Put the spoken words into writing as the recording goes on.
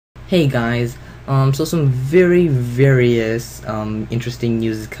Hey guys, so some various interesting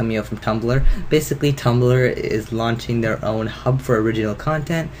news is coming out from Tumblr. Basically, Tumblr is launching their own hub for original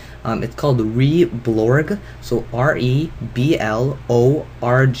content. It's called Reblorg, so REBLORG.com.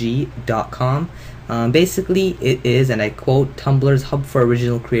 Basically, it is, and I quote, Tumblr's hub for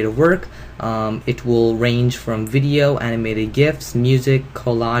original creative work. It will range from video, animated GIFs, music,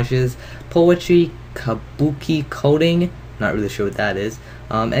 collages, poetry, kabuki coding, not really sure what that is,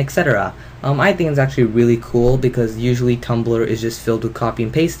 etc. I think it's actually really cool because usually Tumblr is just filled with copy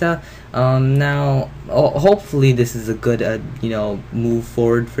and paste stuff. Hopefully this is a good move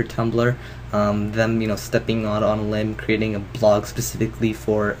forward for Tumblr. Them stepping out on a limb, creating a blog specifically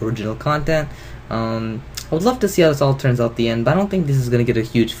for original content. I would love to see how this all turns out at the end, but I don't think this is going to get a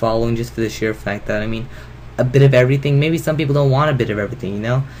huge following just for the sheer fact that, a bit of everything. Maybe some people don't want a bit of everything,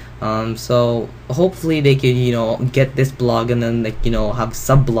 so hopefully they could get this blog and then have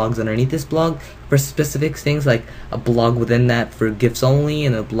sub blogs underneath this blog for specific things, like a blog within that for GIFs only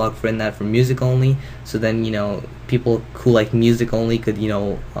and a blog within that for music only, so then people who like music only could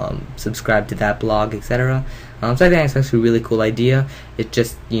subscribe to that blog, etc. So I think it's actually a really cool idea. It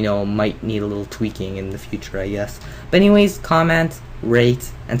just might need a little tweaking in the future, I guess. But anyways, comment,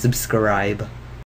 rate, and subscribe.